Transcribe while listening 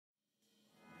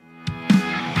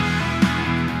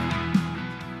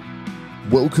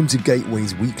Welcome to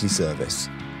Gateway's weekly service.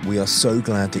 We are so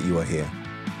glad that you are here.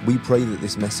 We pray that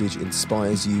this message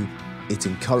inspires you, it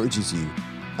encourages you,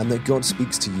 and that God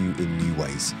speaks to you in new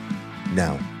ways.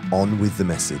 Now, on with the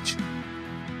message.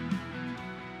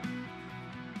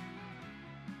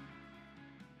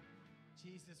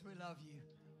 Jesus, we love you.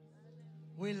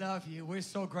 We love you. We're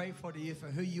so grateful to you for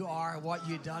who you are, what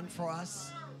you've done for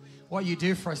us, what you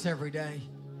do for us every day.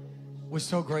 We're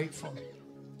so grateful.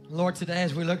 Lord, today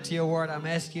as we look to your word, I'm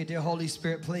asking you, dear Holy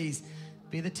Spirit, please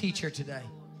be the teacher today.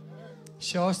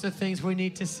 Show us the things we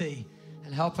need to see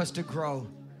and help us to grow.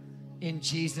 In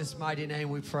Jesus' mighty name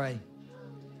we pray.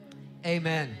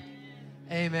 Amen.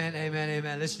 Amen, amen,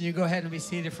 amen. Listen, you go ahead and be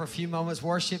seated for a few moments.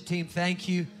 Worship team, thank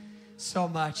you so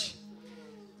much.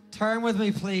 Turn with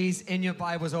me, please, in your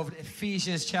Bibles over to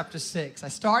Ephesians chapter 6. I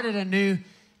started a new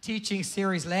teaching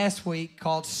series last week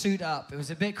called Suit Up. It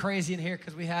was a bit crazy in here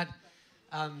because we had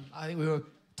I think we were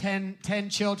 10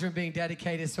 children being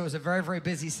dedicated, so it was a very, very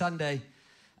busy Sunday.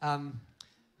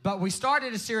 But we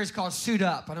started a series called Suit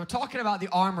Up, and I'm talking about the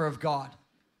armor of God.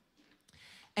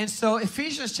 And so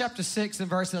Ephesians chapter 6 and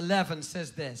verse 11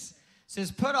 says this. It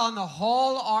says, put on the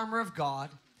whole armor of God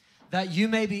that you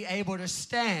may be able to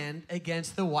stand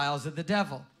against the wiles of the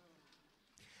devil.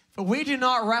 For we do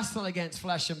not wrestle against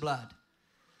flesh and blood,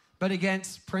 but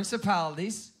against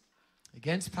principalities,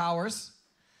 against powers,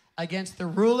 against the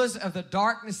rulers of the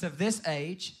darkness of this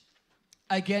age,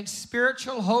 against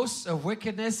spiritual hosts of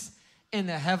wickedness in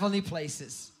the heavenly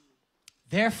places.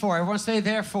 Therefore, everyone say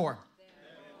therefore.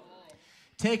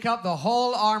 Take up the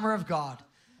whole armor of God,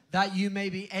 that you may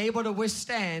be able to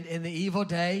withstand in the evil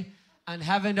day, and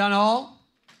having done all,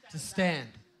 to stand.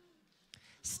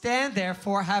 Stand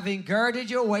therefore, having girded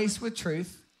your waist with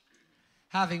truth,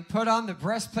 having put on the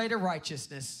breastplate of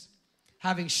righteousness,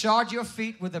 having shod your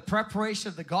feet with the preparation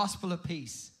of the gospel of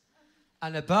peace,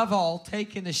 and above all,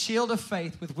 taking the shield of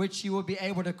faith with which you will be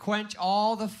able to quench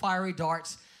all the fiery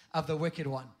darts of the wicked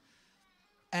one.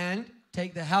 And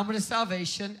take the helmet of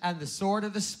salvation and the sword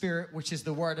of the Spirit, which is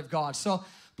the word of God. So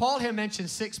Paul here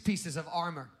mentions 6 pieces of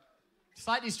armor.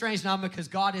 Slightly strange number because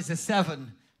God is a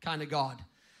 7 kind of God.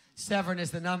 7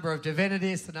 is the number of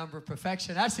divinity. It's the number of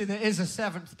perfection. Actually, there is a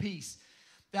 7th piece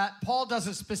that Paul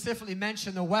doesn't specifically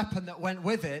mention the weapon that went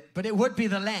with it, but it would be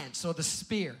the lance or the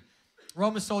spear.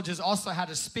 Roman soldiers also had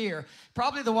a spear.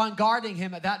 Probably the one guarding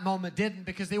him at that moment didn't,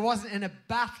 because he wasn't in a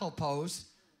battle pose.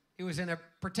 He was in a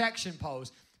protection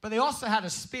pose. But they also had a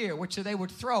spear, which they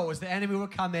would throw as the enemy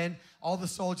would come in. All the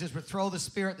soldiers would throw the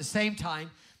spear at the same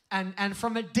time. And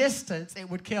from a distance, it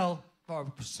would kill,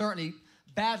 or certainly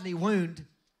badly wound,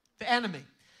 the enemy.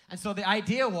 And so the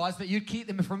idea was that you'd keep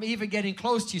them from even getting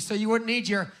close to you. So you wouldn't need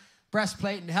your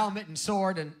breastplate and helmet and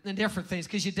sword and different things,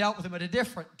 because you dealt with them at a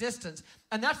different distance.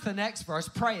 And that's the next verse,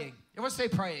 praying. Everyone say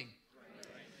praying.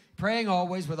 Praying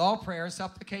always with all prayer and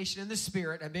supplication in the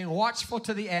Spirit, and being watchful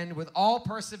to the end with all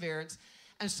perseverance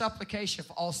and supplication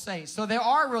for all saints. So there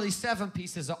are really 7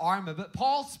 pieces of armor, but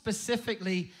Paul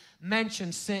specifically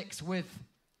mentioned 6 with,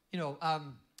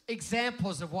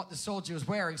 examples of what the soldier was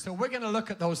wearing. So we're going to look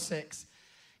at those 6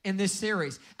 in this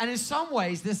series. And in some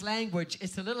ways, this language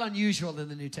is a little unusual in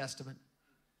the New Testament.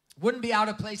 Wouldn't be out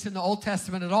of place in the Old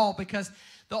Testament at all, because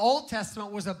the Old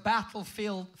Testament was a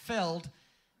battlefield-filled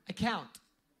account.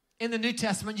 In the New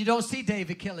Testament, you don't see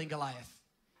David killing Goliath.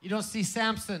 You don't see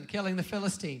Samson killing the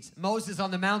Philistines. Moses on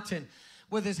the mountain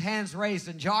with his hands raised,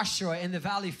 and Joshua in the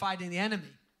valley fighting the enemy.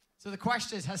 So the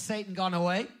question is, has Satan gone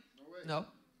away? No.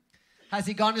 Has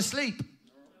he gone to sleep?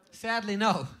 No. Sadly,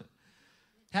 no.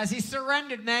 Has he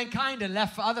surrendered mankind and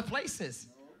left for other places?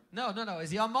 No.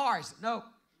 Is he on Mars? No.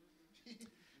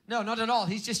 No, not at all.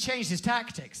 He's just changed his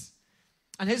tactics.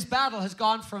 And his battle has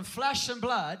gone from flesh and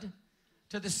blood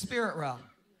to the spirit realm.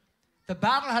 The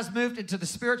battle has moved into the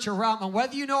spiritual realm, and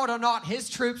whether you know it or not, his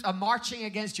troops are marching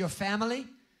against your family,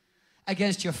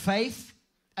 against your faith,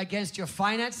 against your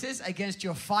finances, against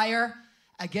your fire,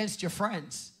 against your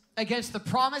friends, against the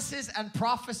promises and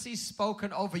prophecies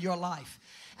spoken over your life.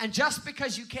 And just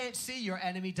because you can't see your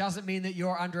enemy doesn't mean that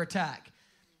you're under attack.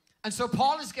 And so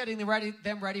Paul is getting them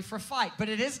ready for a fight. But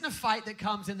it isn't a fight that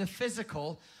comes in the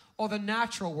physical or the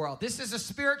natural world. This is a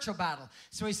spiritual battle.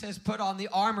 So he says, put on the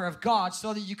armor of God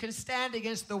so that you can stand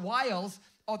against the wiles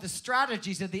or the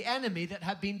strategies of the enemy that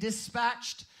have been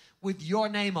dispatched with your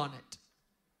name on it.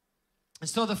 And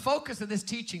so the focus of this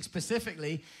teaching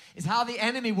specifically is how the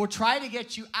enemy will try to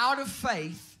get you out of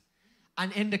faith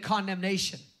and into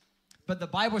condemnation. But the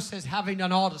Bible says, having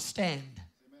done all, to stand.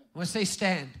 Amen. I want to say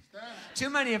stand. Too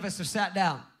many of us have sat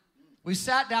down. We've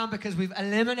sat down because we've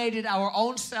eliminated our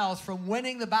own selves from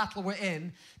winning the battle we're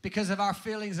in because of our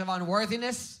feelings of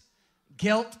unworthiness,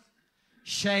 guilt,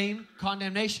 shame,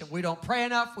 condemnation. We don't pray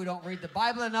enough. We don't read the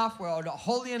Bible enough. We're not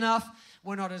holy enough.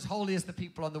 We're not as holy as the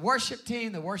people on the worship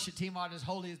team. The worship team aren't as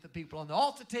holy as the people on the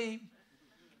altar team.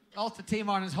 The altar team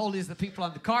aren't as holy as the people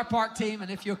on the car park team. And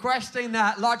if you're questioning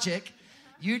that logic,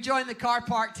 you join the car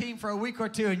park team for a week or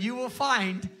two and you will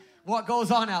find what goes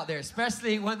on out there,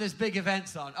 especially when there's big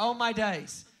events on. Oh, my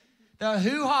days. There are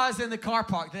hoo-ha's in the car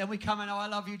park. Then we come in, oh, I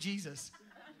love you, Jesus.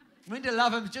 We need to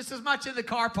love him just as much in the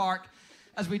car park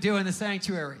as we do in the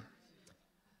sanctuary.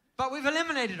 But we've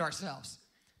eliminated ourselves.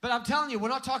 But I'm telling you, we're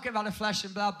not talking about a flesh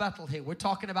and blood battle here. We're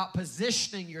talking about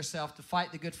positioning yourself to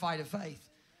fight the good fight of faith.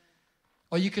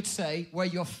 Or you could say, where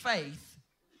your faith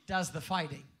does the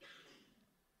fighting.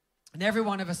 And every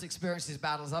one of us experiences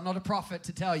battles. I'm not a prophet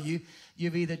to tell you,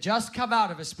 you've either just come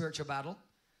out of a spiritual battle,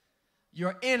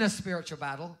 you're in a spiritual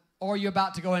battle, or you're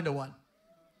about to go into one.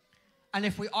 And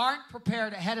if we aren't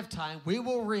prepared ahead of time, we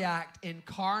will react in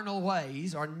carnal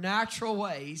ways or natural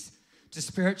ways to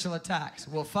spiritual attacks.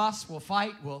 We'll fuss, we'll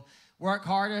fight, we'll work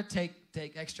harder, take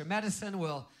extra medicine,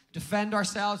 we'll defend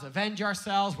ourselves, avenge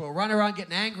ourselves, we'll run around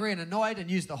getting angry and annoyed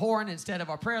and use the horn instead of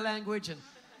our prayer language.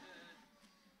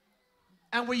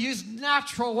 And we use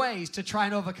natural ways to try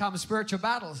and overcome spiritual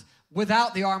battles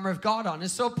without the armor of God on. And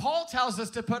so Paul tells us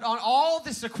to put on all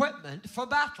this equipment for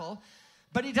battle,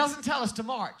 but he doesn't tell us to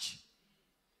march.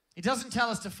 He doesn't tell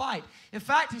us to fight. In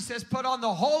fact, he says, put on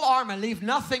the whole armor, leave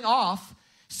nothing off,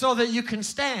 so that you can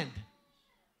stand.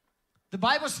 The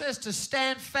Bible says to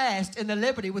stand fast in the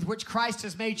liberty with which Christ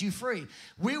has made you free.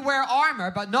 We wear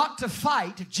armor, but not to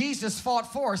fight. Jesus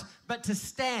fought for us, but to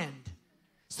stand.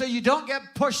 So you don't get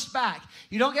pushed back.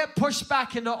 You don't get pushed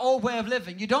back into old way of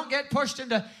living. You don't get pushed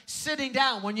into sitting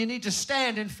down when you need to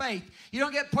stand in faith. You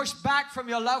don't get pushed back from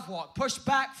your love walk, pushed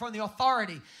back from the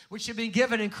authority which you've been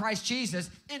given in Christ Jesus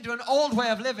into an old way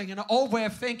of living, an old way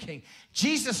of thinking.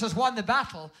 Jesus has won the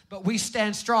battle, but we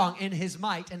stand strong in his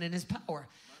might and in his power.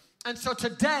 And so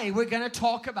today we're going to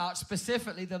talk about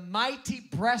specifically the mighty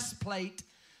breastplate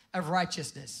of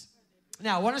righteousness.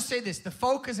 Now, I want to say this. The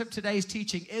focus of today's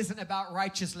teaching isn't about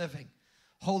righteous living,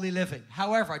 holy living.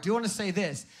 However, I do want to say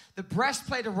this. The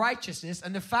breastplate of righteousness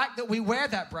and the fact that we wear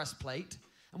that breastplate,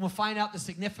 and we'll find out the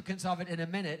significance of it in a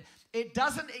minute, it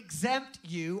doesn't exempt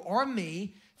you or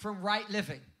me from right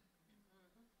living.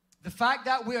 The fact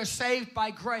that we are saved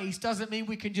by grace doesn't mean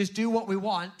we can just do what we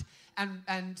want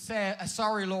and say a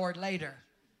sorry Lord later.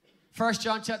 1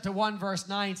 John chapter 1 verse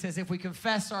 9 says, if we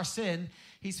confess our sin,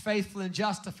 he's faithful and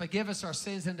just to forgive us our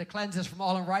sins and to cleanse us from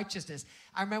all unrighteousness.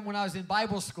 I remember when I was in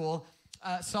Bible school,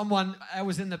 I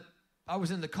was in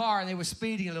the car and they were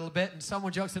speeding a little bit, and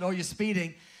someone joked, said, oh, you're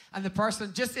speeding. And the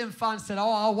person just in fun said,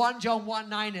 oh, I'll 1 John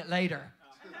 1:9 it later.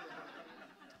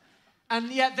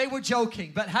 And yet they were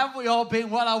joking. But haven't we all been,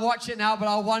 well, I'll watch it now, but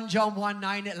I'll 1 John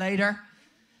 1:9 it later?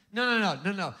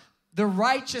 No. The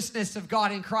righteousness of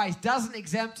God in Christ doesn't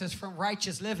exempt us from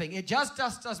righteous living. It just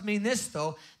does mean this,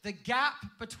 though. The gap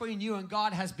between you and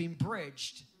God has been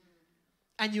bridged.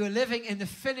 And you are living in the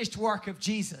finished work of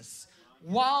Jesus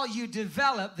while you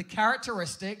develop the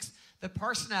characteristics, the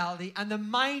personality, and the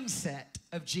mindset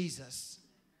of Jesus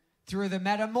through the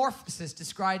metamorphosis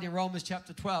described in Romans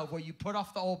chapter 12, where you put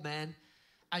off the old man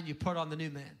and you put on the new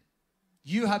man.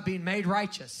 You have been made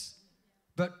righteous.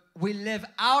 But we live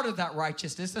out of that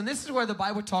righteousness. And this is where the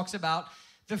Bible talks about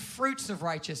the fruits of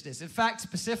righteousness. In fact,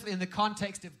 specifically in the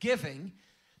context of giving,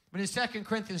 when in 2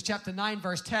 Corinthians chapter 9,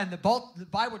 verse 10, the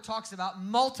Bible talks about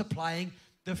multiplying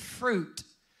the fruit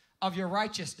of your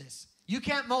righteousness. You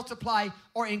can't multiply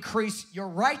or increase your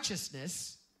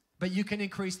righteousness, but you can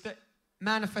increase the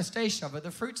manifestation of it,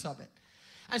 the fruits of it.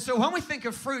 And so when we think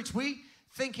of fruits, we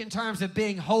think in terms of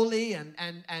being holy and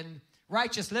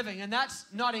righteous living, and that's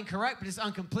not incorrect, but it's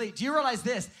incomplete. Do you realize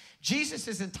this?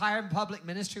 Jesus' entire public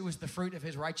ministry was the fruit of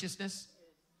his righteousness.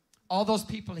 All those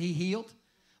people he healed,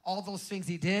 all those things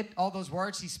he did, all those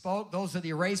words he spoke, those that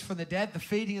he raised from the dead, the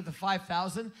feeding of the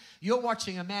 5,000. You're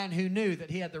watching a man who knew that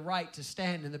he had the right to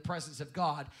stand in the presence of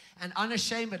God and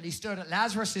unashamedly stood at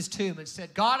Lazarus' tomb and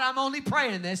said, God, I'm only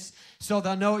praying this so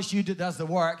they'll know it's you that does the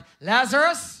work.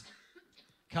 Lazarus,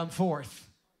 come forth.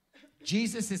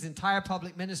 Jesus' entire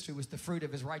public ministry was the fruit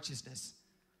of his righteousness.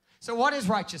 So what is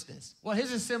righteousness? Well,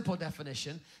 here's a simple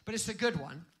definition, but it's a good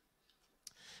one.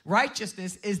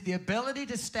 Righteousness is the ability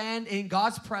to stand in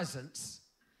God's presence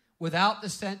without the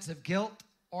sense of guilt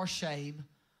or shame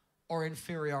or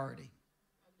inferiority.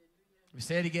 Let me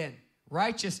say it again.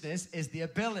 Righteousness is the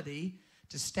ability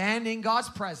to stand in God's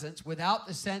presence without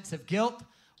the sense of guilt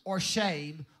or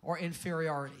shame or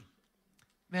inferiority.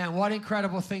 Man, what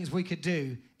incredible things we could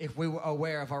do if we were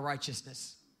aware of our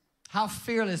righteousness. How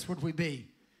fearless would we be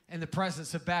in the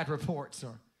presence of bad reports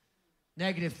or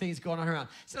Negative things going on around.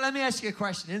 So let me ask you a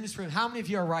question. In this room, how many of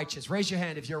you are righteous? Raise your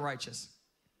hand if you're righteous.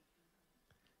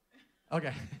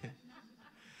 Okay.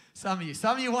 Some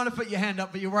of you want to put your hand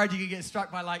up, but you're worried you could get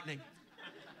struck by lightning.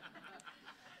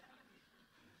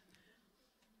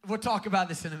 We'll talk about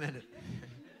this in a minute.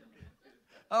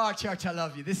 Oh, church, I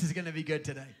love you. This is going to be good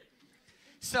today.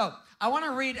 So I want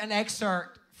to read an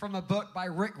excerpt from a book by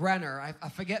Rick Renner. I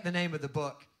forget the name of the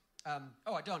book. I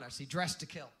don't actually. Dressed to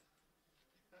Kill.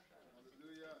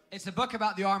 It's a book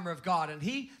about the armor of God, and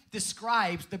he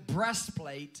describes the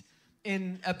breastplate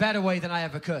in a better way than I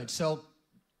ever could. So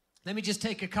let me just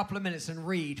take a couple of minutes and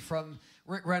read from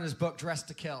Rick Renner's book, Dressed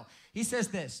to Kill. He says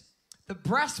this: the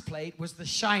breastplate was the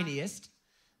shiniest,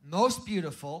 most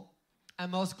beautiful,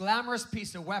 and most glamorous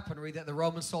piece of weaponry that the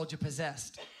Roman soldier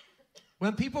possessed.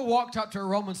 When people walked up to a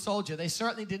Roman soldier, they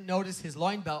certainly didn't notice his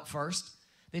loin belt first.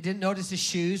 They didn't notice his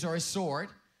shoes or his sword.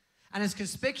 And as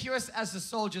conspicuous as the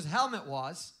soldier's helmet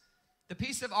was, the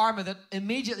piece of armor that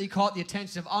immediately caught the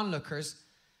attention of onlookers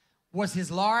was his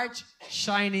large,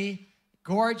 shiny,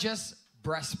 gorgeous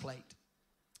breastplate.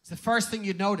 It's the first thing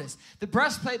you'd notice. The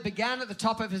breastplate began at the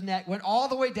top of his neck, went all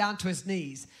the way down to his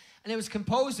knees, and it was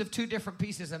composed of two different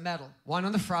pieces of metal, one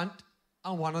on the front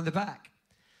and one on the back.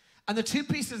 And the two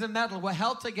pieces of metal were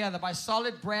held together by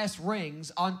solid brass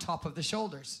rings on top of the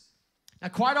shoulders. Now,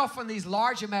 quite often these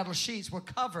larger metal sheets were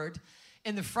covered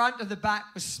in the front and the back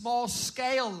with small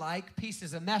scale-like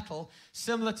pieces of metal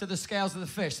similar to the scales of the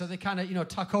fish, so they kind of,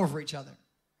 tuck over each other.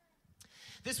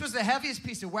 This was the heaviest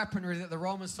piece of weaponry that the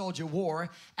Roman soldier wore.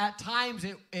 At times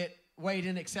it weighed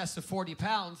in excess of 40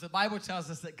 pounds. The Bible tells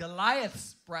us that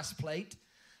Goliath's breastplate,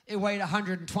 it weighed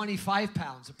 125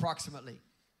 pounds approximately.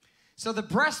 So the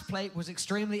breastplate was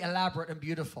extremely elaborate and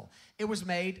beautiful. It was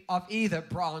made of either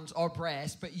bronze or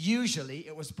brass, but usually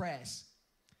it was brass.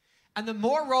 And the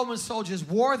more Roman soldiers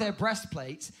wore their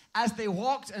breastplates, as they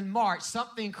walked and marched,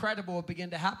 something incredible would begin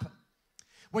to happen.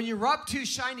 When you rub two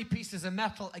shiny pieces of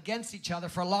metal against each other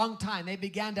for a long time, they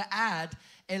began to add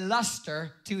a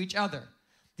luster to each other.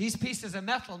 These pieces of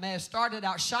metal may have started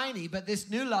out shiny, but this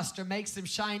new luster makes them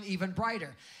shine even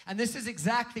brighter. And this is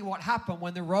exactly what happened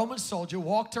when the Roman soldier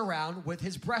walked around with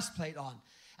his breastplate on.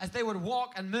 As they would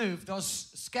walk and move, those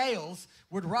scales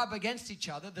would rub against each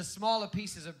other, the smaller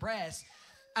pieces of brass,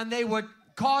 and they would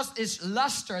cause this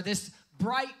luster, this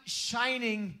bright,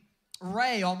 shining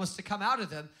ray almost to come out of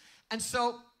them. And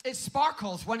so it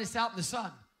sparkles when it's out in the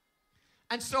sun.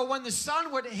 And so when the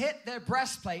sun would hit their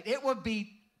breastplate, it would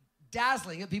be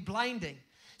dazzling, it'd be blinding.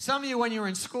 Some of you, when you were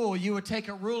in school, you would take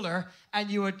a ruler and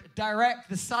you would direct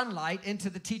the sunlight into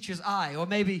the teacher's eye, or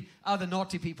maybe other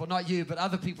naughty people, not you, but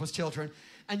other people's children.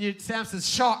 And Samson's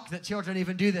shocked that children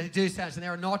even do this. Samson,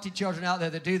 there are naughty children out there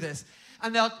that do this.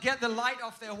 And they'll get the light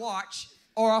off their watch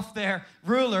or off their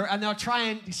ruler, and they'll try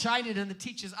and shine it in the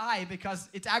teacher's eye because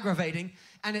it's aggravating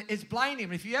and it's blinding.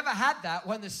 But if you ever had that,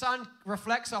 when the sun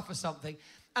reflects off of something,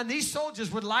 and these soldiers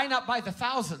would line up by the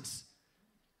thousands,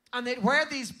 and they'd wear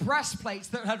these breastplates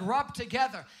that had rubbed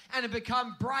together and had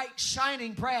become bright,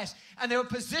 shining brass. And they would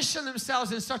position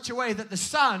themselves in such a way that the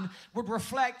sun would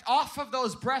reflect off of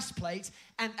those breastplates,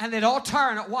 and they'd all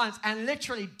turn at once and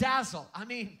literally dazzle.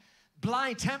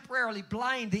 Temporarily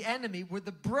blind the enemy with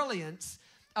the brilliance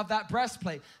of that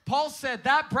breastplate. Paul said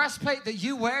that breastplate that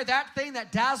you wear, that thing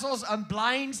that dazzles and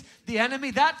blinds the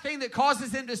enemy, that thing that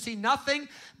causes him to see nothing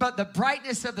but the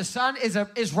brightness of the sun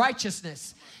is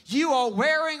righteousness. You are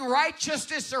wearing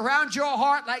righteousness around your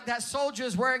heart like that soldier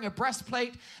is wearing a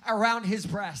breastplate around his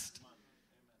breast.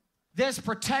 There's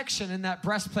protection in that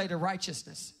breastplate of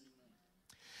righteousness.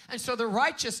 And so the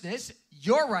righteousness,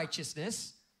 your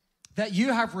righteousness, that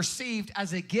you have received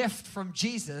as a gift from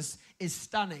Jesus is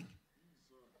stunning.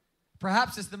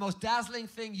 Perhaps it's the most dazzling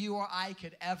thing you or I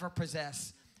could ever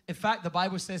possess. In fact, the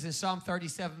Bible says in Psalm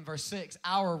 37, verse 6,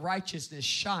 our righteousness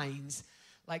shines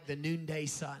like the noonday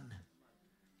sun.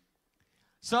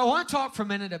 So I want to talk for a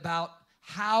minute about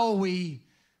how we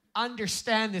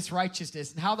understand this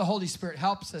righteousness and how the Holy Spirit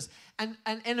helps us. And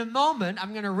in a moment,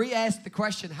 I'm going to re-ask the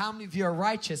question, how many of you are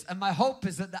righteous? And my hope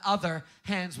is that the other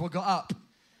hands will go up.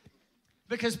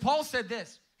 Because Paul said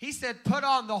this. He said, put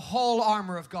on the whole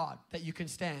armor of God that you can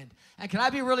stand. And can I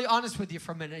be really honest with you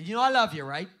for a minute? You know I love you,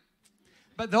 right?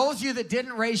 But those of you that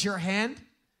didn't raise your hand,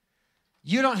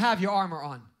 you don't have your armor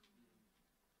on.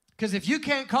 Because if you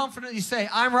can't confidently say,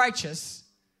 I'm righteous,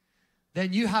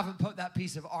 then you haven't put that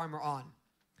piece of armor on.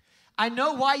 I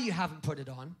know why you haven't put it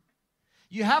on.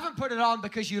 You haven't put it on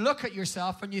because you look at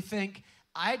yourself and you think,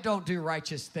 I don't do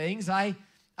righteous things.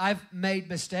 I've made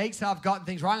mistakes. I've gotten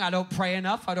things wrong. I don't pray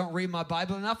enough. I don't read my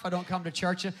Bible enough. I don't come to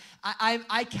church.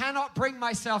 I cannot bring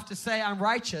myself to say I'm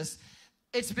righteous.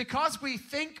 It's because we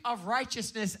think of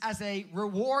righteousness as a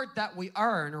reward that we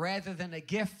earn rather than a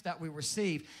gift that we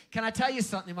receive. Can I tell you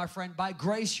something, my friend? By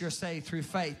grace you're saved through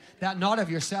faith, that not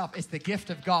of yourself. It's the gift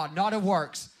of God, not of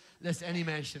works, lest any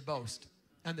man should boast.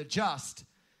 And the just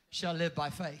shall live by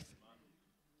faith.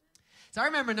 So I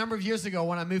remember a number of years ago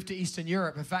when I moved to Eastern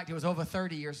Europe. In fact, it was over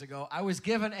 30 years ago. I was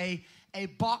given a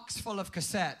box full of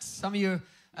cassettes. Some of you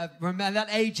remember, that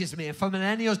ages me. And for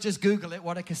millennials, just Google it,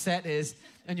 what a cassette is,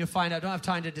 and you'll find out. I don't have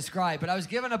time to describe. But I was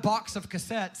given a box of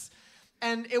cassettes,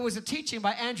 and it was a teaching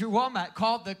by Andrew Womack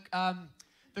called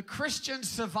the Christian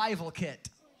Survival Kit.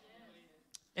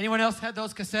 Anyone else had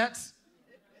those cassettes?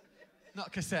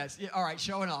 Not cassettes. Yeah, all right,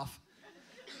 showing off.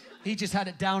 He just had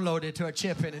it downloaded to a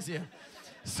chip in his ear.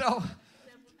 So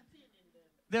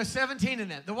there's 17 in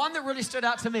them. The one that really stood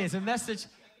out to me is a message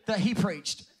that he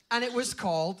preached. And it was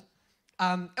called,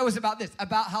 it was about this,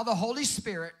 about how the Holy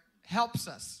Spirit helps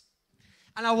us.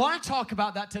 And I want to talk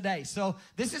about that today. So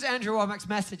this is Andrew Womack's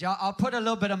message. I'll put a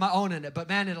little bit of my own in it, but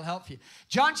man, it'll help you.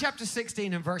 John chapter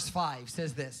 16 and verse 5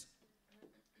 says this.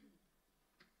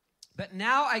 But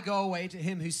now I go away to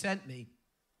him who sent me.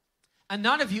 And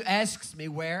none of you asks me,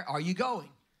 where are you going?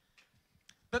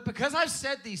 But because I've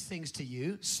said these things to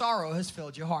you, sorrow has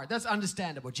filled your heart. That's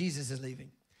understandable. Jesus is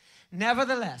leaving.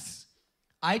 Nevertheless,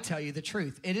 I tell you the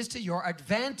truth. It is to your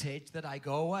advantage that I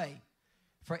go away.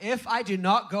 For if I do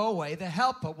not go away, the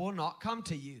Helper will not come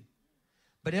to you.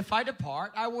 But if I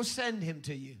depart, I will send him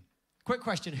to you. Quick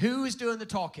question. Who is doing the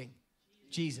talking?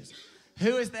 Jesus.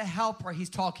 Who is the Helper he's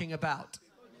talking about?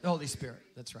 The Holy Spirit.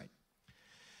 That's right.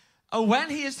 When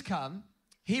he is come,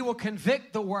 he will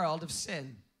convict the world of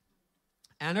sin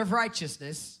and of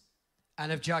righteousness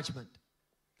and of judgment.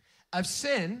 Of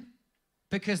sin,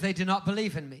 because they do not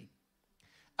believe in me.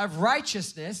 Of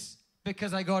righteousness,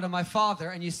 because I go to my Father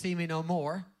and you see me no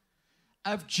more.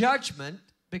 Of judgment,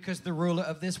 because the ruler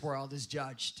of this world is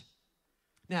judged.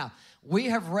 Now, we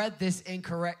have read this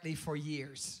incorrectly for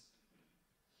years.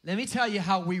 Let me tell you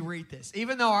how we read this.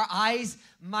 Even though our eyes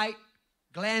might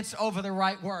glance over the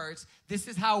right words, this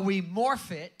is how we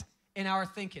morph it in our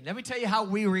thinking. Let me tell you how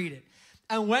we read it.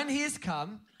 And when he is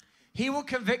come, he will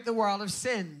convict the world of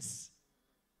sins,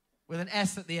 with an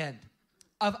S at the end,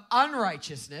 of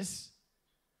unrighteousness,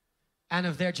 and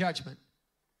of their judgment.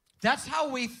 That's how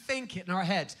we think it in our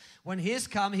heads. When he is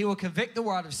come, he will convict the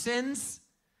world of sins,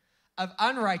 of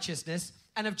unrighteousness,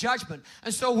 and of judgment.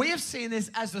 And so we have seen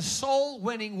this as the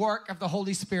soul-winning work of the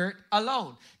Holy Spirit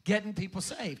alone, getting people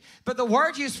saved. But the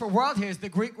word used for world here is the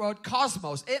Greek word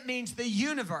cosmos. It means the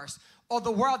universe, or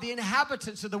the world, the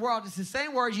inhabitants of the world. It's the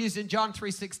same word used in John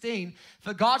 3:16,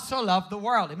 for God so loved the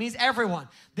world. It means everyone.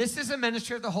 This is a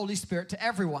ministry of the Holy Spirit to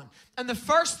everyone. And the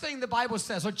first thing the Bible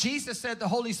says, or Jesus said the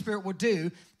Holy Spirit will do,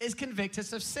 is convict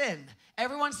us of sin.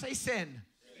 Everyone say sin.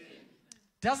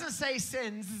 Doesn't say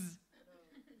sins.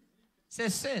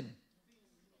 Says sin.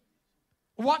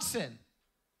 What sin?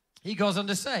 He goes on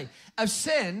to say, of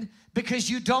sin because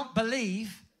you don't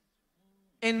believe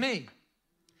in me.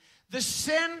 The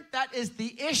sin that is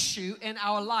the issue in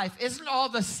our life isn't all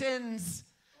the sins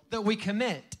that we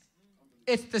commit.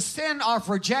 It's the sin of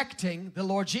rejecting the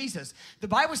Lord Jesus. The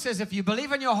Bible says if you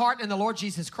believe in your heart in the Lord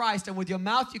Jesus Christ and with your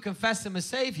mouth you confess him as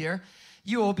Savior,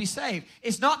 you will be saved.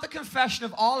 It's not the confession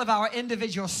of all of our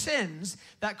individual sins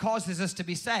that causes us to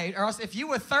be saved. Or else if you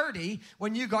were 30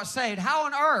 when you got saved, how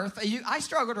on earth are you? I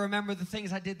struggle to remember the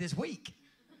things I did this week.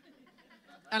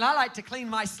 And I like to clean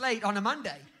my slate on a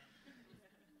Monday.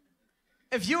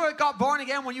 If you got born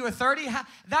again when you were 30,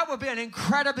 that would be an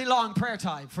incredibly long prayer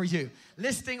time for you,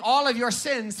 listing all of your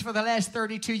sins for the last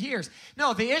 32 years.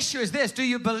 No, the issue is this. Do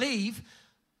you believe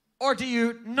or do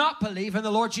you not believe in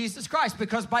the Lord Jesus Christ?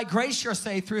 Because by grace you're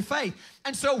saved through faith.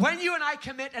 And so when you and I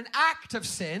commit an act of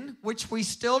sin, which we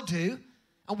still do,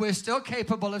 and we're still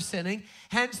capable of sinning,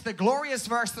 hence the glorious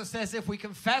verse that says if we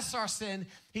confess our sin,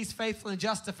 he's faithful and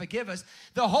just to forgive us.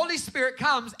 The Holy Spirit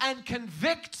comes and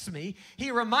convicts me. He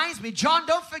reminds me, John,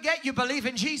 don't forget you believe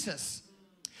in Jesus.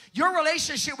 Your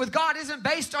relationship with God isn't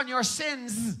based on your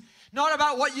sins, not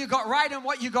about what you got right and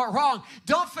what you got wrong.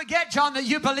 Don't forget, John, that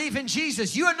you believe in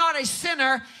Jesus. You are not a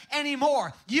sinner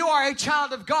anymore. You are a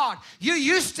child of God. You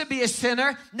used to be a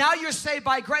sinner. Now you're saved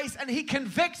by grace, and he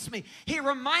convicts me. He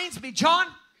reminds me, John,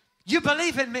 you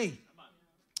believe in me.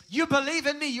 You believe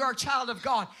in me. You're a child of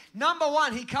God. Number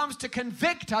one, he comes to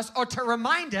convict us or to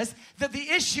remind us that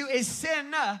the issue is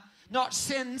sin, not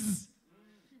sins.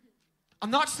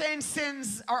 I'm not saying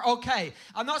sins are okay.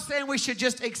 I'm not saying we should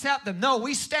just accept them. No,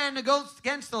 we stand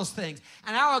against those things.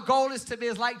 And our goal is to be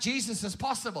as like Jesus as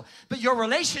possible. But your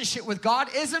relationship with God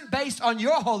isn't based on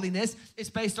your holiness. It's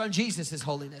based on Jesus'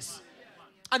 holiness.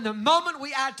 And the moment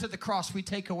we add to the cross, we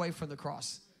take away from the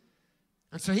cross.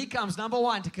 And so he comes, number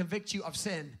one, to convict you of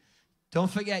sin. Don't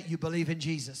forget you believe in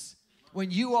Jesus. When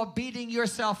you are beating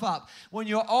yourself up, when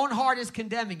your own heart is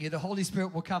condemning you, the Holy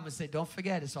Spirit will come and say, don't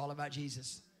forget, it's all about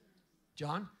Jesus.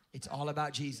 John, it's all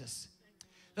about Jesus.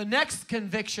 The next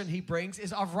conviction he brings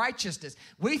is of righteousness.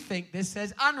 We think this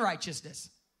says unrighteousness.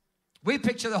 We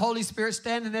picture the Holy Spirit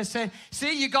standing there saying,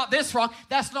 see, you got this wrong.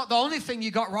 That's not the only thing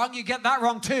you got wrong. You get that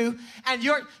wrong too. And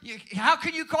how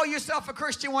can you call yourself a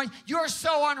Christian when you're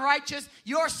so unrighteous?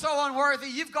 You're so unworthy.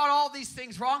 You've got all these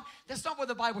things wrong. That's not what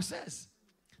the Bible says.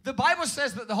 The Bible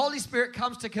says that the Holy Spirit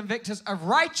comes to convict us of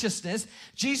righteousness.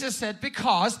 Jesus said,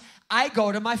 because I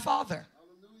go to my Father.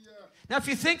 Hallelujah. Now, if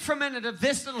you think for a minute of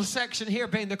this little section here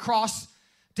being the cross,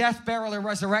 death, burial, and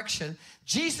resurrection,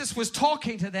 Jesus was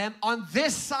talking to them on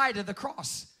this side of the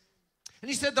cross. And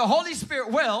he said, the Holy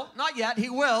Spirit will, not yet,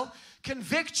 he will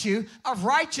convict you of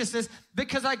righteousness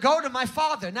because I go to my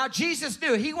Father. Now, Jesus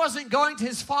knew he wasn't going to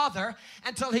his Father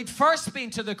until he'd first been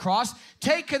to the cross,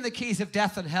 taken the keys of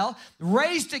death and hell,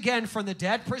 raised again from the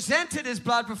dead, presented his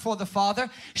blood before the Father,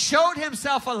 showed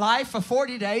himself alive for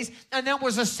 40 days, and then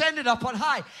was ascended up on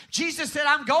high. Jesus said,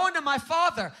 I'm going to my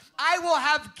Father. I will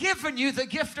have given you the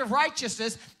gift of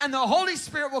righteousness, and the Holy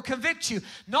Spirit will convict you,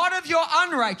 not of your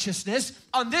unrighteousness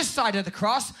on this side of the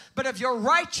cross, but of your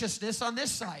righteousness on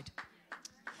this side.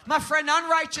 My friend,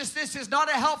 unrighteousness is not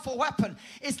a helpful weapon.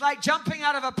 It's like jumping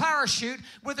out of a parachute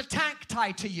with a tank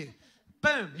tied to you.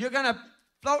 Boom, you're going to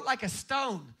float like a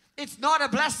stone. It's not a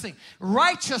blessing.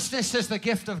 Righteousness is the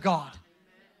gift of God.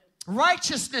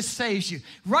 Righteousness saves you.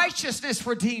 Righteousness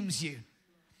redeems you.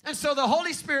 And so the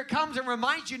Holy Spirit comes and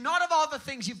reminds you not of all the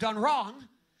things you've done wrong,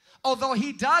 although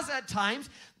he does at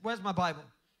times. Where's my Bible?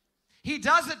 He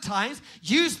does at times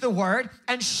use the word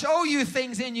and show you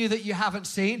things in you that you haven't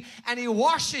seen, and he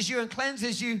washes you and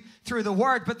cleanses you through the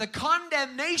word. But the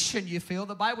condemnation you feel,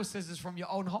 the Bible says, is from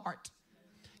your own heart.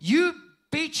 You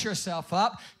beat yourself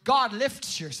up, God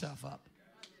lifts yourself up.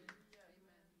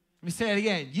 Let me say it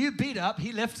again. You beat up,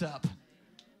 he lifts up.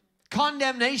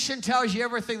 Condemnation tells you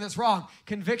everything that's wrong.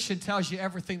 Conviction tells you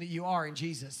everything that you are in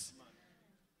Jesus.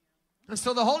 And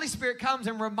so the Holy Spirit comes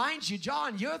and reminds you,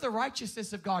 John, you're the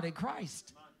righteousness of God in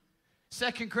Christ.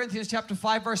 2 Corinthians chapter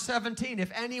 5, verse 17,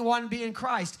 if anyone be in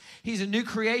Christ, he's a new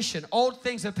creation. Old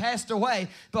things have passed away.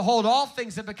 Behold, all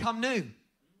things have become new.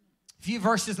 A few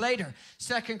verses later,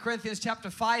 2 Corinthians chapter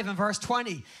 5 and verse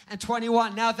 20 and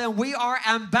 21. Now then, we are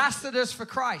ambassadors for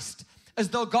Christ, as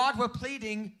though God were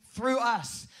pleading through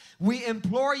us. We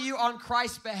implore you on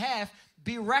Christ's behalf,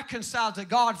 be reconciled to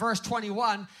God, verse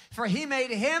 21, for he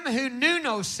made him who knew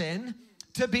no sin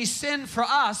to be sin for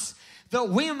us, that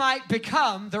we might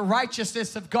become the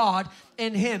righteousness of God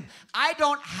in him. I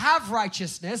don't have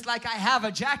righteousness like I have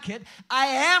a jacket. I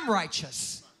am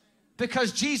righteous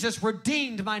because Jesus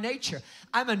redeemed my nature.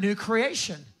 I'm a new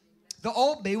creation. The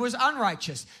old me was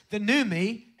unrighteous. The new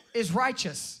me is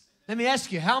righteous. Let me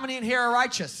ask you, how many in here are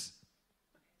righteous?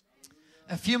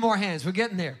 A few more hands. We're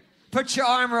getting there. Put your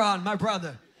armor on, my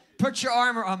brother. Put your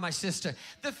armor on, my sister.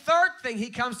 The third thing he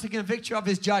comes to convict you of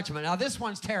is judgment. Now, this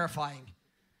one's terrifying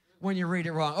when you read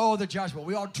it wrong. Oh, the judgment.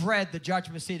 We all dread the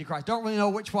judgment seat of Christ. Don't really know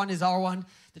which one is our one.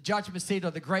 The judgment seat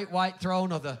or the great white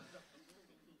throne or the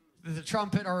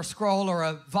trumpet or a scroll or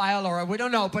a vial or we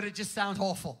don't know, but it just sounds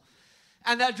awful.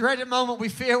 And that dreaded moment we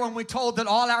fear when we're told that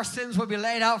all our sins will be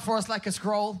laid out for us like a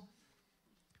scroll,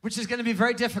 which is going to be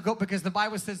very difficult because the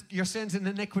Bible says your sins and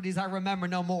iniquities I remember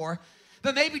no more.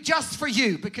 But maybe just for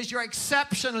you, because you're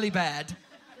exceptionally bad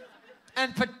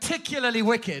and particularly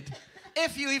wicked.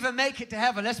 If you even make it to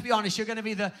heaven, let's be honest, you're going to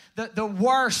be the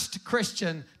worst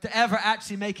Christian to ever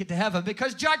actually make it to heaven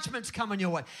because judgment's coming your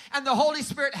way. And the Holy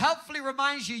Spirit helpfully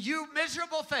reminds you, you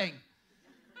miserable thing.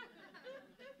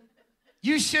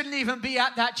 You shouldn't even be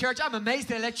at that church. I'm amazed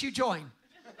they let you join.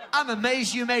 I'm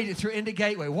amazed you made it through Into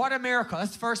Gateway. What a miracle.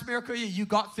 That's the first miracle you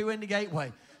got through Into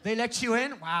Gateway. They let you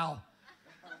in? Wow.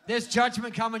 There's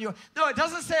judgment coming your way. No, it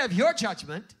doesn't say of your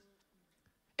judgment.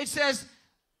 It says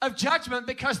of judgment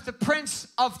because the prince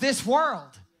of this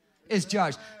world is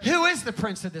judged. Who is the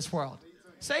prince of this world?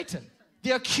 Satan,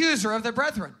 the accuser of the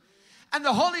brethren. And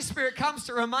the Holy Spirit comes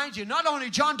to remind you, not only,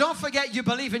 John, don't forget you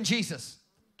believe in Jesus.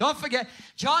 Don't forget,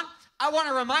 John, I want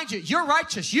to remind you, you're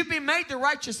righteous. You've been made the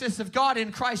righteousness of God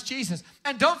in Christ Jesus.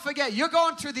 And don't forget, you're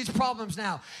going through these problems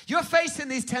now. You're facing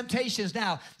these temptations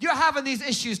now. You're having these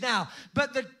issues now.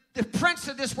 But the The prince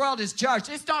of this world is judged.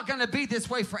 It's not going to be this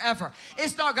way forever.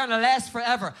 It's not going to last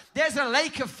forever. There's a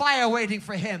lake of fire waiting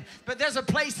for him, but there's a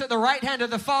place at the right hand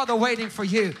of the Father waiting for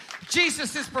you.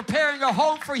 Jesus is preparing a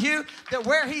home for you, that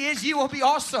where he is, you will be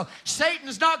also.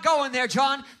 Satan's not going there,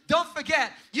 John. Don't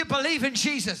forget, you believe in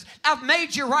Jesus. I've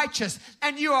made you righteous,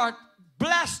 and you are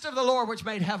blessed of the Lord which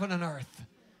made heaven and earth.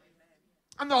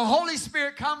 And the Holy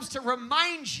Spirit comes to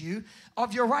remind you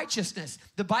of your righteousness.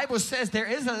 The Bible says there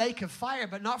is a lake of fire,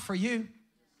 but not for you.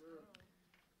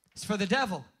 It's for the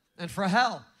devil and for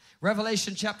hell.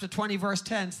 Revelation chapter 20 verse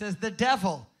 10 says, the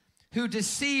devil who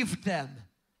deceived them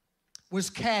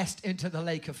was cast into the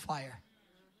lake of fire.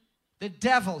 The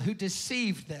devil who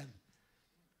deceived them.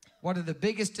 One of the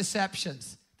biggest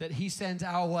deceptions that he sends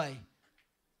our way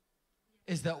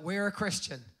is that we're a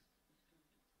Christian.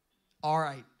 All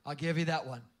right, I'll give you that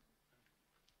one.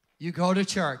 You go to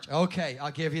church. Okay,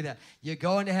 I'll give you that. You're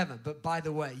going to heaven. But by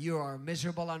the way, you are a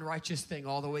miserable, unrighteous thing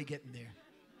all the way getting there.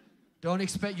 Don't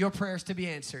expect your prayers to be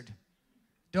answered.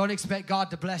 Don't expect God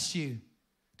to bless you.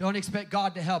 Don't expect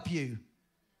God to help you.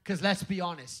 Because let's be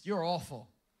honest, you're awful.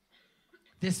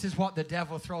 This is what the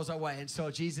devil throws away. And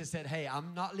so Jesus said, hey,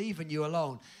 I'm not leaving you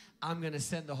alone. I'm going to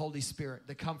send the Holy Spirit,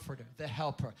 the comforter, the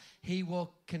helper. He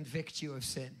will convict you of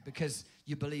sin because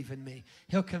you believe in me.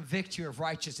 He'll convict you of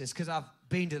righteousness because I've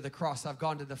been to the cross. I've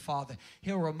gone to the Father.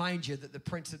 He'll remind you that the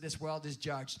prince of this world is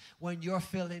judged. When you're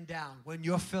feeling down, when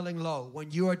you're feeling low,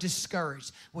 when you are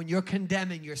discouraged, when you're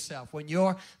condemning yourself, when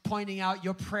you're pointing out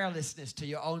your prayerlessness to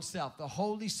your own self, the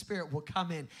Holy Spirit will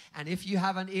come in. And if you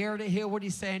have an ear to hear what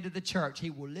he's saying to the church,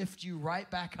 he will lift you right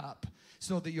back up,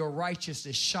 so that your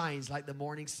righteousness shines like the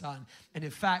morning sun. And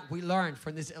in fact, we learned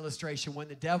from this illustration, when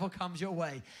the devil comes your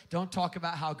way, don't talk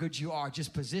about how good you are.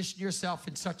 Just position yourself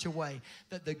in such a way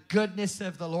that the goodness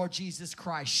of the Lord Jesus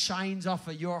Christ shines off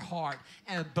of your heart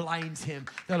and blinds him,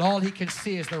 that all he can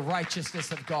see is the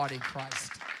righteousness of God in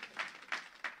Christ.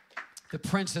 The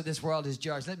prince of this world is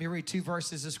judged. Let me read 2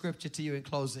 verses of scripture to you in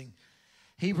closing.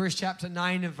 Hebrews chapter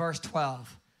 9 and verse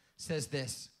 12 says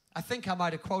this. I think I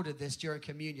might have quoted this during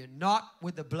communion. Not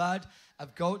with the blood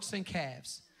of goats and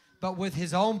calves, but with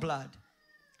his own blood.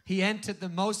 He entered the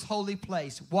most holy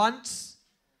place once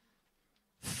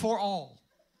for all,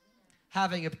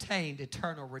 having obtained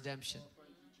eternal redemption.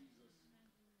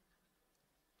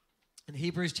 And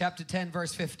Hebrews chapter 10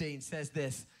 verse 15 says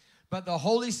this. But the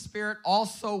Holy Spirit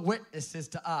also witnesses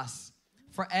to us.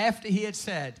 For after he had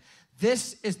said,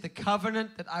 this is the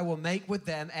covenant that I will make with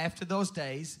them after those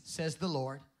days, says the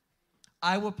Lord.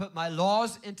 I will put my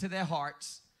laws into their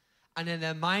hearts, and in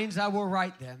their minds I will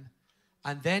write them.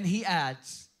 And then he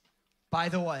adds, by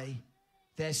the way,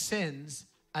 their sins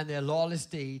and their lawless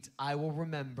deeds I will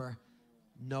remember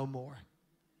no more.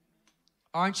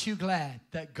 Aren't you glad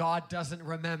that God doesn't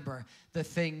remember the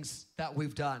things that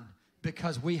we've done?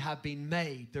 Because we have been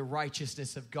made the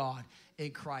righteousness of God in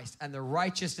Christ. And the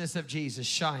righteousness of Jesus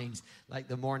shines like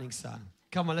the morning sun.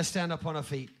 Come on, let's stand up on our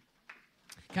feet.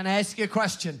 Can I ask you a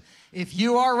question? If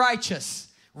you are righteous,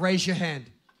 raise your hand.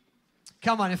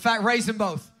 Come on, in fact, raise them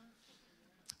both.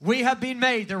 We have been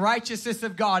made the righteousness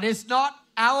of God. It's not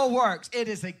our works. It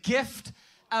is a gift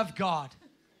of God.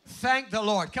 Thank the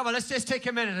Lord. Come on, let's just take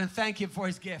a minute and thank him for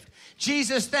his gift.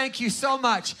 Jesus, thank you so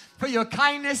much for your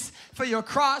kindness, for your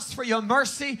cross, for your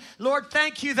mercy. Lord,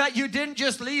 thank you that you didn't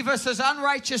just leave us as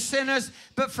unrighteous sinners,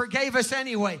 but forgave us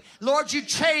anyway. Lord, you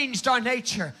changed our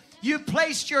nature. You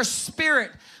placed your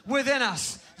spirit within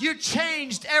us. You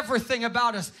changed everything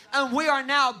about us. And we are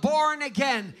now born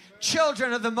again,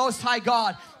 children of the Most High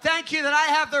God. Thank you that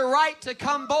I have the right to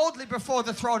come boldly before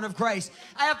the throne of grace.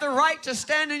 I have the right to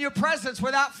stand in your presence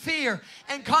without fear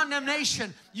and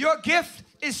condemnation. Your gift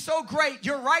is so great.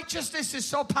 Your righteousness is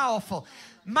so powerful.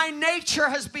 My nature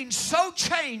has been so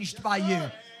changed by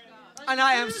you. And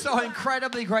I am so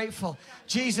incredibly grateful.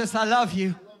 Jesus, I love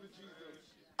you.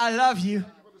 I love you.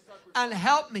 And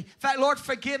help me. In fact, Lord,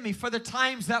 forgive me for the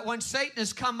times that when Satan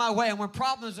has come my way and when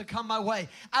problems have come my way,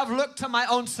 I've looked to my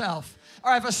own self,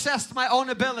 or I've assessed my own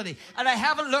ability, and I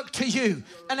haven't looked to you,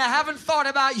 and I haven't thought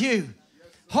about you.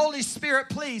 Holy Spirit,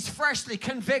 please freshly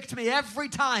convict me every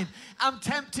time I'm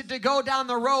tempted to go down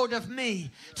the road of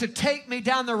me, to take me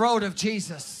down the road of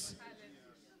Jesus.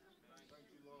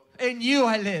 In you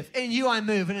I live, in you I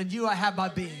move, and in you I have my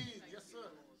being.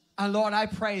 And Lord, I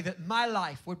pray that my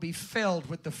life would be filled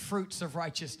with the fruits of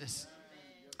righteousness,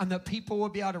 and that people will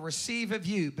be able to receive of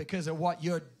you because of what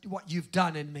you've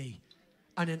done in me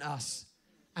and in us.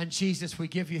 And Jesus, we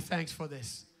give you thanks for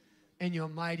this. In your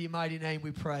mighty, mighty name we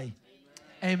pray.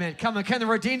 Amen. Come on, can the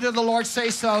redeemed of the Lord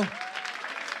say so?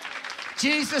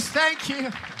 Jesus, thank you.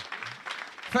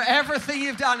 for everything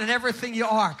you've done and everything you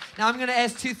are. Now, I'm going to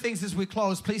ask two things as we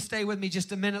close. Please stay with me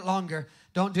just a minute longer.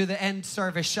 Don't do the end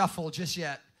service shuffle just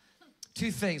yet.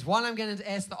 Two things. One, I'm going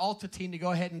to ask the altar team to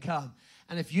go ahead and come.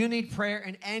 And if you need prayer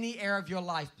in any area of your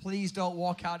life, please don't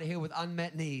walk out of here with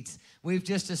unmet needs. We've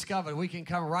just discovered we can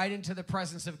come right into the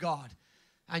presence of God.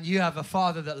 And you have a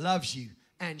Father that loves you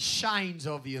and shines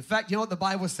over you. In fact, you know what the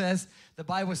Bible says? The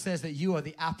Bible says that you are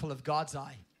the apple of God's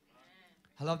eye.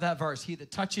 I love that verse. He that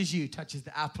touches you touches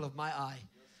the apple of my eye,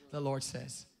 the Lord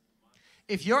says.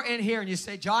 If you're in here and you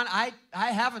say, John, I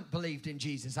haven't believed in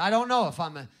Jesus. I don't know if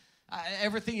I'm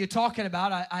everything you're talking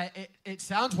about, it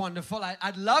sounds wonderful.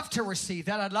 I'd love to receive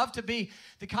that. I'd love to be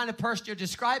the kind of person you're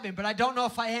describing, but I don't know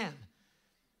if I am.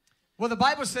 Well, the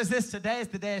Bible says this, today is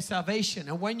the day of salvation.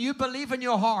 And when you believe in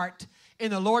your heart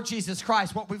in the Lord Jesus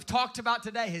Christ, what we've talked about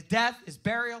today, his death, his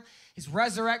burial, his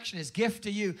resurrection, his gift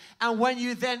to you, and when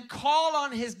you then call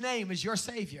on his name as your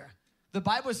Savior, the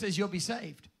Bible says you'll be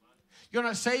saved. You're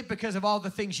not saved because of all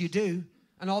the things you do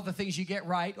and all the things you get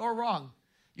right or wrong.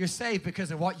 You're saved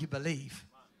because of what you believe.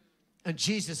 And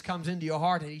Jesus comes into your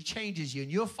heart and he changes you.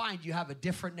 And you'll find you have a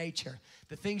different nature.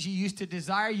 The things you used to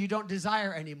desire, you don't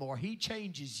desire anymore. He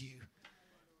changes you.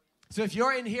 So if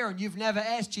you're in here and you've never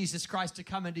asked Jesus Christ to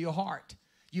come into your heart,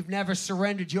 you've never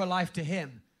surrendered your life to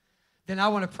him, then I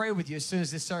want to pray with you as soon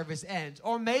as this service ends.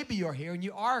 Or maybe you're here and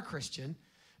you are a Christian,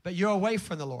 but you're away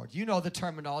from the Lord. You know the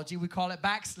terminology. We call it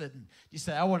backslidden. You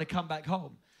say, I want to come back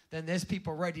home. Then there's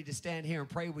people ready to stand here and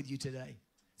pray with you today.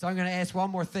 So I'm going to ask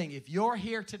one more thing. If you're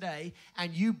here today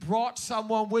and you brought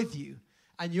someone with you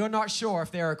and you're not sure if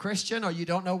they're a Christian or you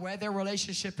don't know where their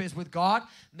relationship is with God,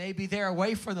 maybe they're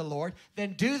away from the Lord,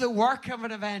 then do the work of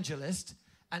an evangelist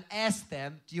and ask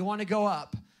them, do you want to go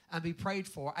up and be prayed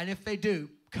for? And if they do,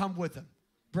 come with them.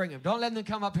 Bring them. Don't let them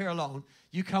come up here alone.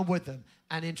 You come with them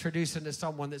and introduce them to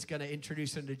someone that's going to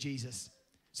introduce them to Jesus.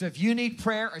 So if you need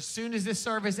prayer, as soon as this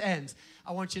service ends,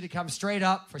 I want you to come straight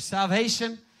up for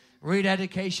salvation,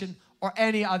 rededication, or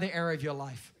any other area of your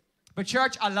life. But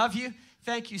church, I love you.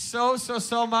 Thank you so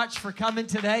much for coming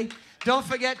today. Don't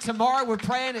forget, tomorrow we're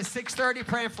praying at 6:30,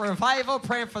 praying for revival,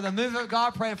 praying for the move of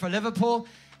God, praying for Liverpool.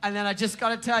 And then I just got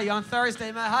to tell you, on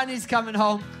Thursday, my honey's coming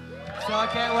home. So I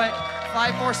can't wait.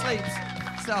 5 more sleeps.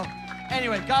 So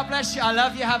anyway, God bless you. I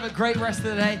love you. Have a great rest of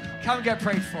the day. Come get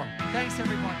prayed for. Thanks,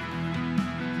 everybody.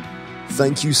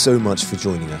 Thank you so much for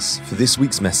joining us for this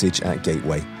week's message at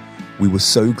Gateway. We were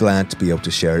so glad to be able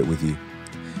to share it with you.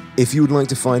 If you would like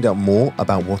to find out more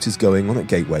about what is going on at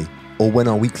Gateway or when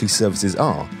our weekly services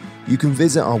are, you can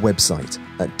visit our website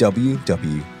at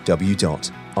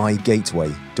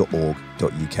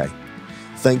www.igateway.org.uk.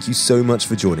 Thank you so much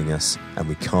for joining us, and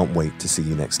we can't wait to see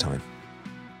you next time.